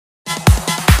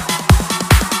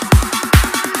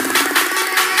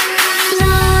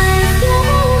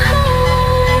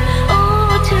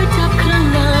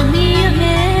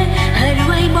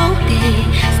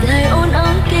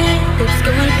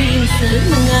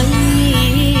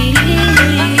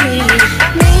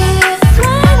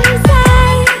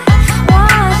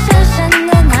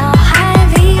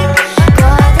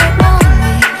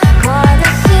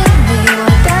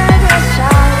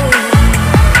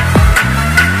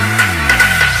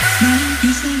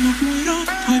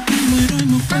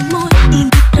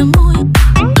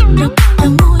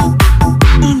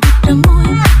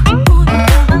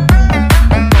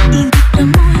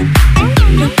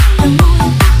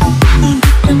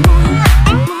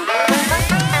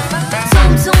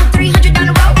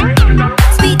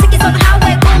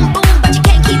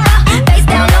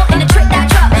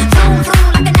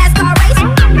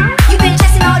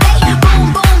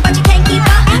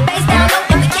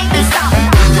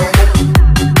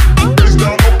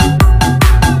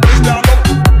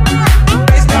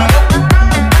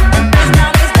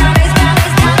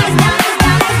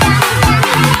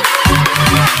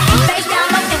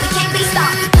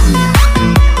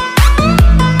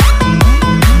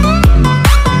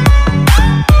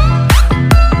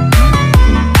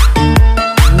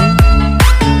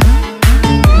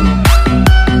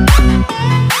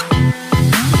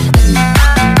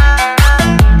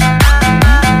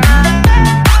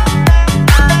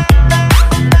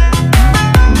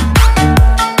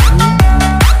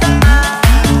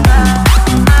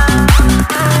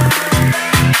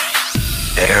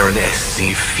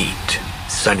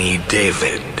Sunny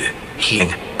David,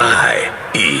 Heang,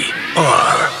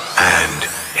 I-E-R, and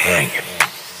Heng.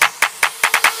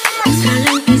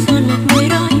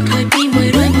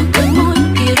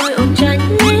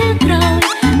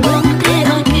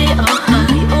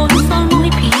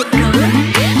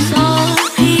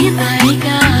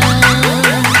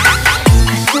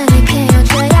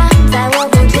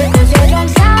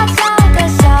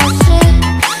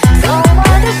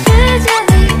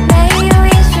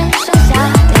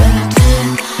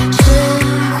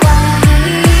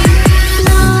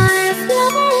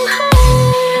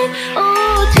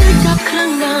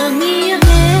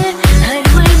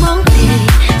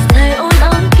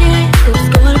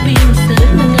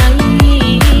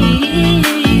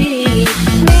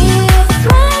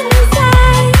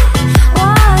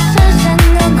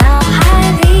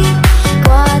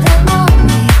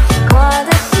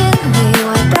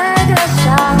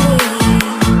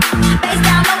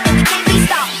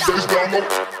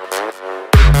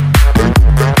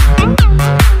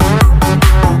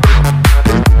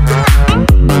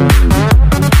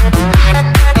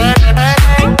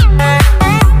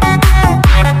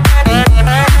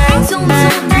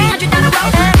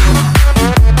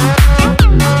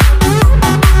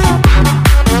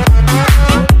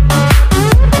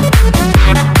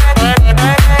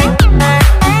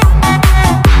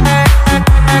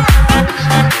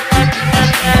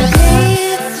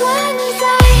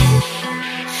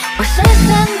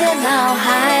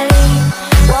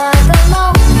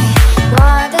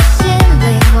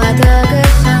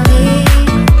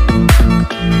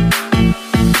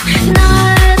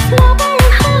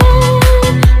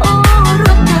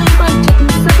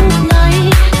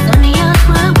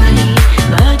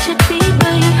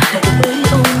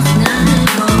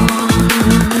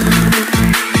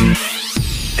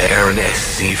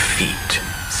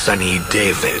 Sunny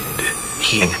David,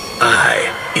 Heang,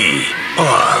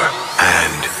 I-E-R,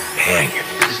 and Heng.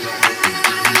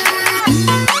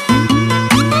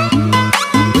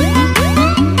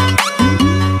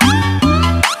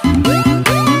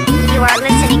 You are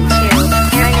listening to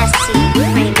ARS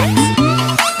Remix.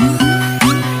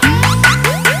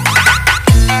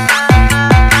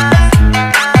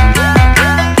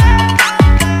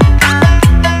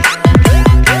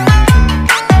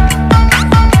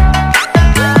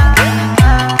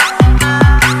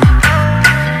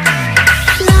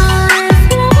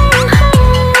 Life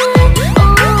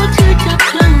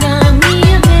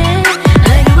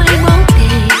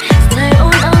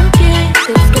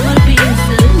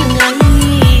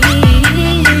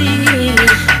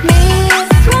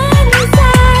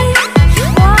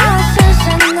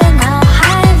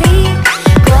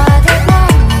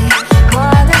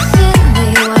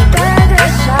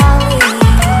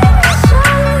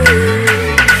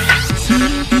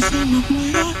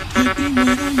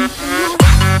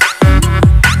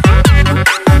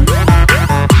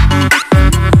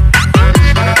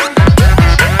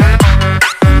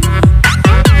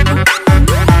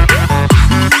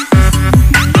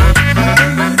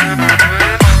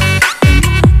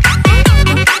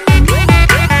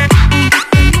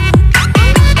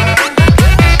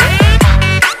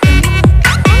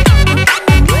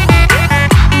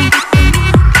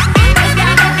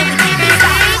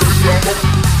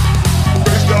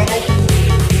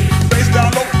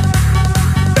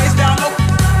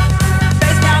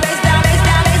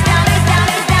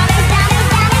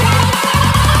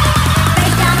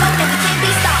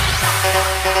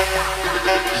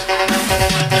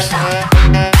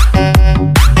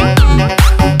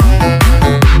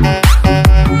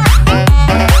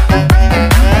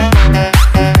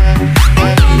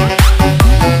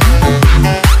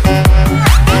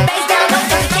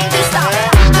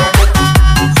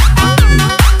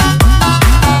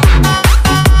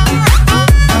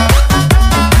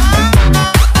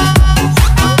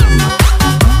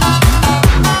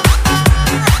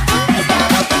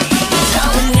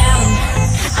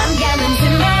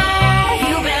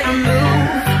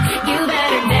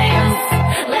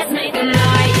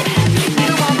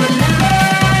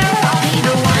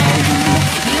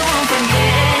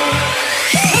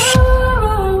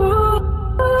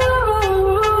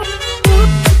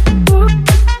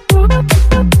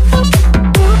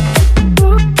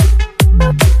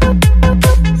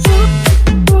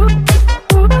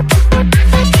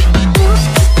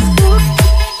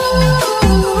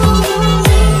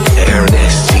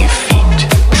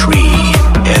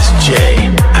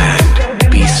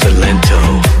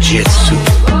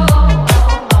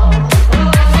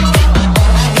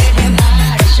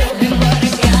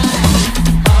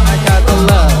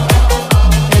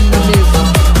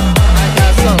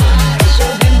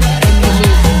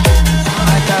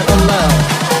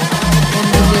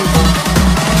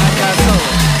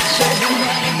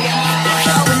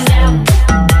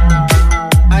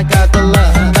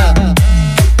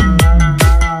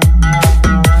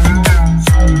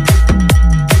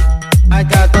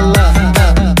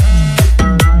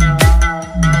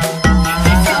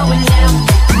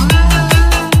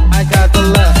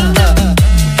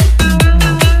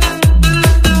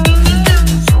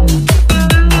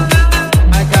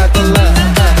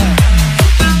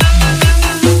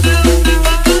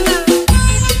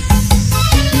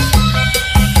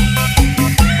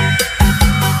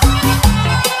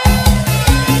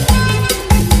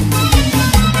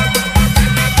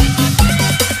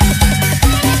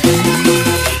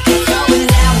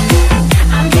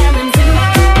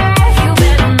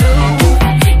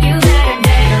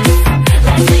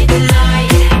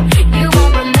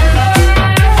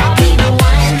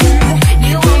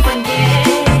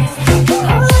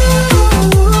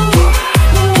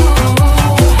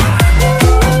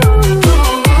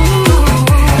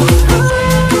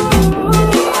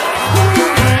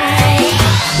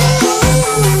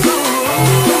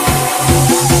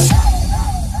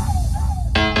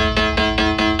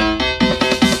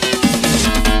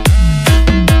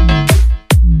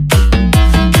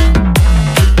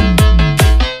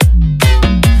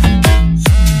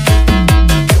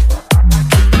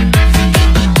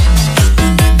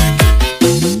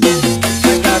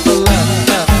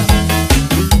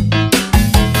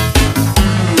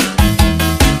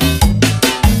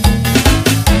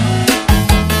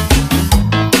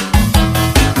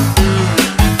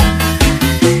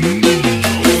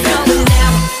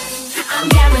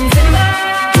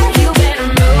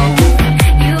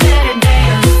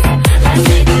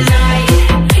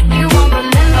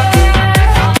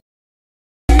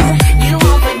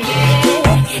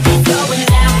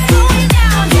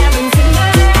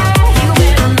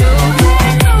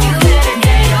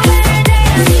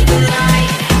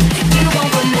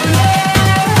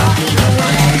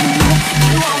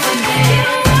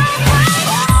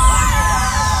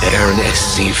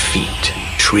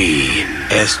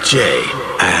SJ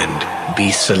and B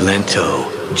Silento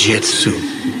Jitsu.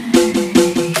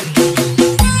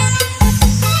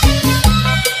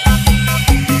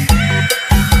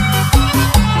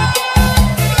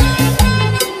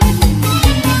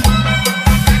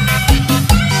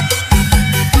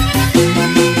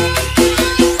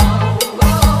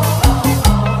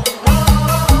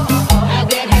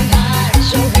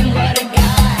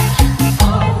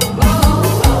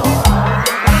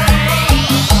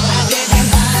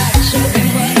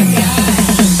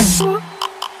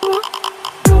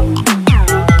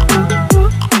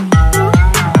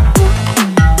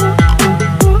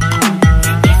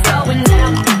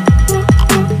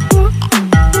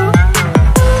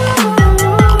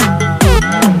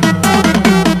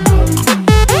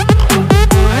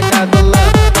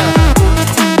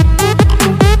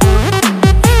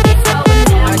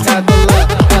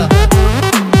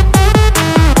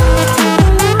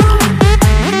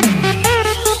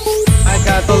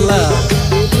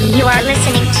 You are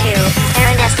listening to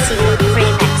ARS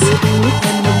Remix.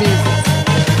 In the music,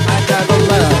 I got the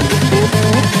love. In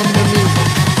the music,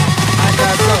 I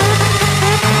got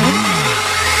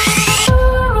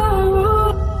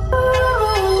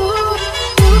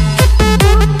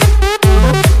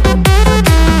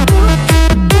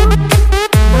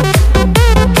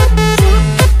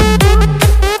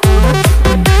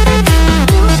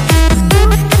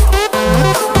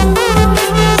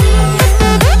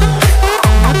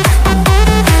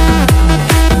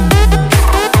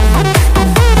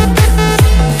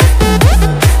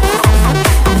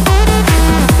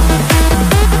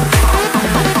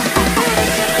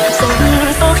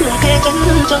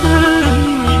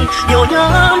nhiều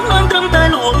nhám mang trăng tay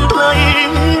luồng play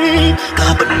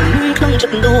cả bệnh khăng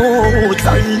chân đôi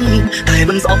say tay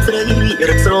mình giọt rơi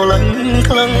rực rỡ lạnh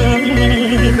khăng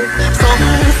sóng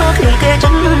xa khiêng kê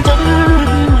chân chân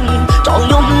trọn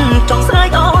nhung trọn sai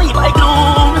ôi bài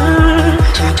luôn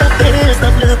chỉ chắc thế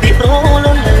sắp lừa bị rô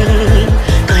lên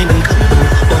tay mình khăng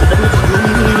còn vẫn không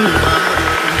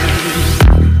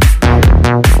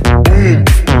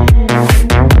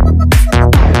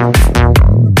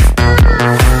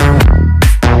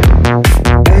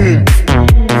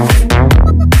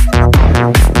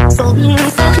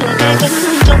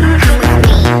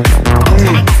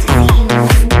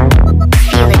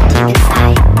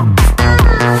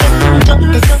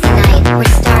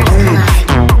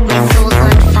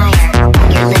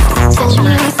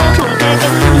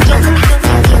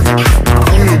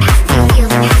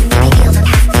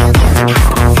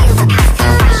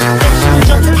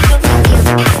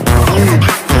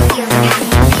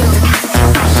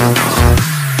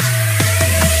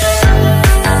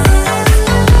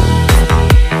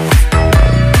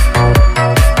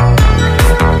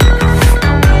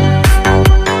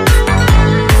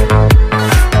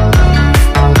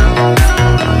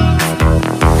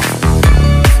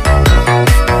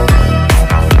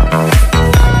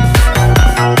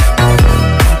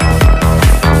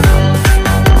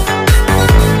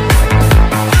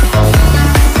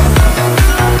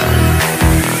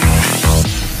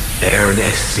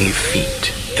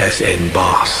feet SN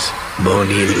Boss,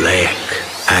 Mony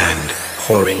and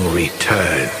Hornh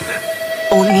return.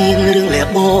 អូនមានរឿងលា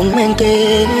ក់បងមែនទេ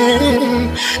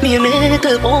មានមេ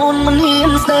ទៅអូនមិនហ៊ា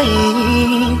នស្ដី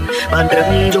បានប្រឹ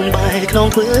ងយំបែកក្នុង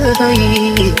ធ្វើឲ្យ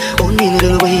អូនមានរឿ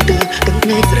ងអ្វីទៅទាំងភ្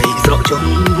នែកស្រីស្រកជុំ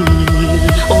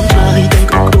អូនឆ្លើយទាំង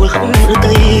គ្រប់ទួលហំរ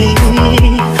តី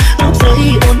រូបស្រី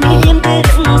អូនមានតែ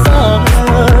ដឹងសា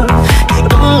គេ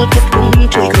ផ្ដល់ចិត្តគុំ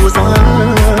ជួយគ្រួសារ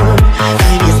ហើ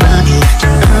យវាស្នាគេ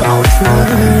ចាំតើអត់ស្នេ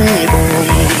ហ៍បង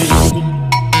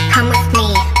Come with me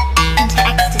into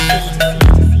ecstasy.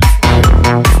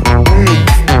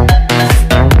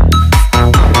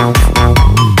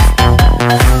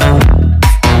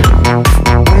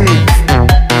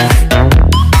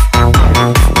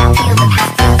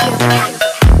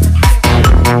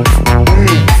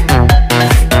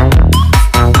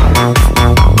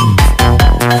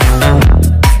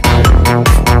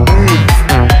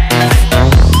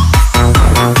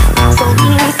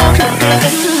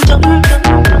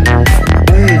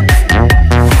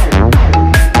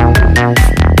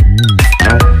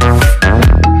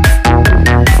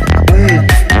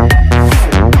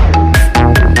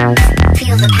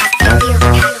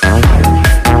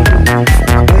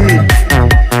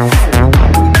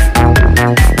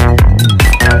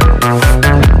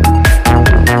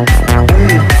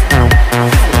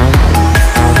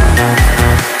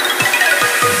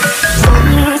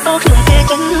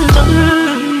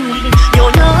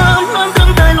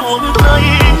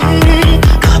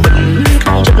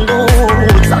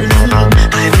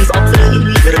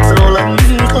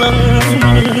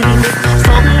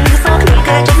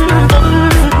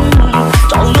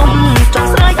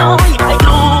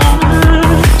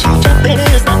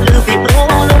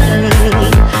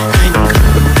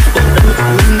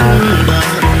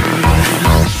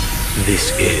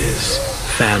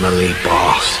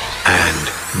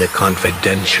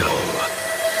 confidential.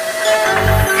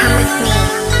 Come with me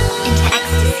into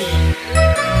ecstasy.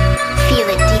 Feel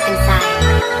it deep inside.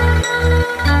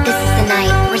 This is the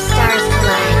night where stars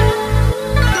collide.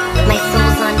 My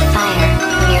soul's on fire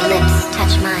when your lips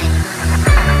touch mine.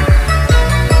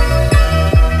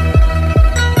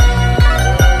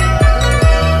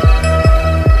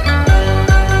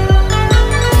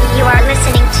 You are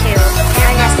listening to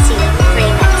ARS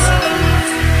Remix.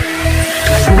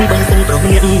 Vui bao sân trọn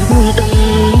nhận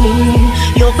tình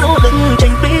Vô phố đứng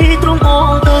tranh bí trong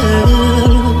ô tư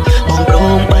Bọn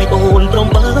trộm bài tồn trong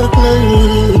bớt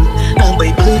lư Đang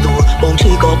bày bư tù bọn chỉ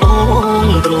có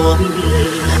bóng trộm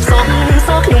Xót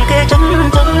xót nhung kê chân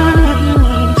chân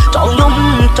Chọn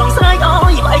nhung trong sai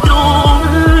ôi bài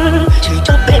trùm Chỉ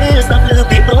chấp bê sắp lư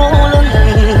bị đô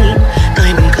lên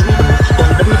Cái mình khấn bọn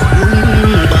đánh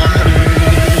khuyên bàn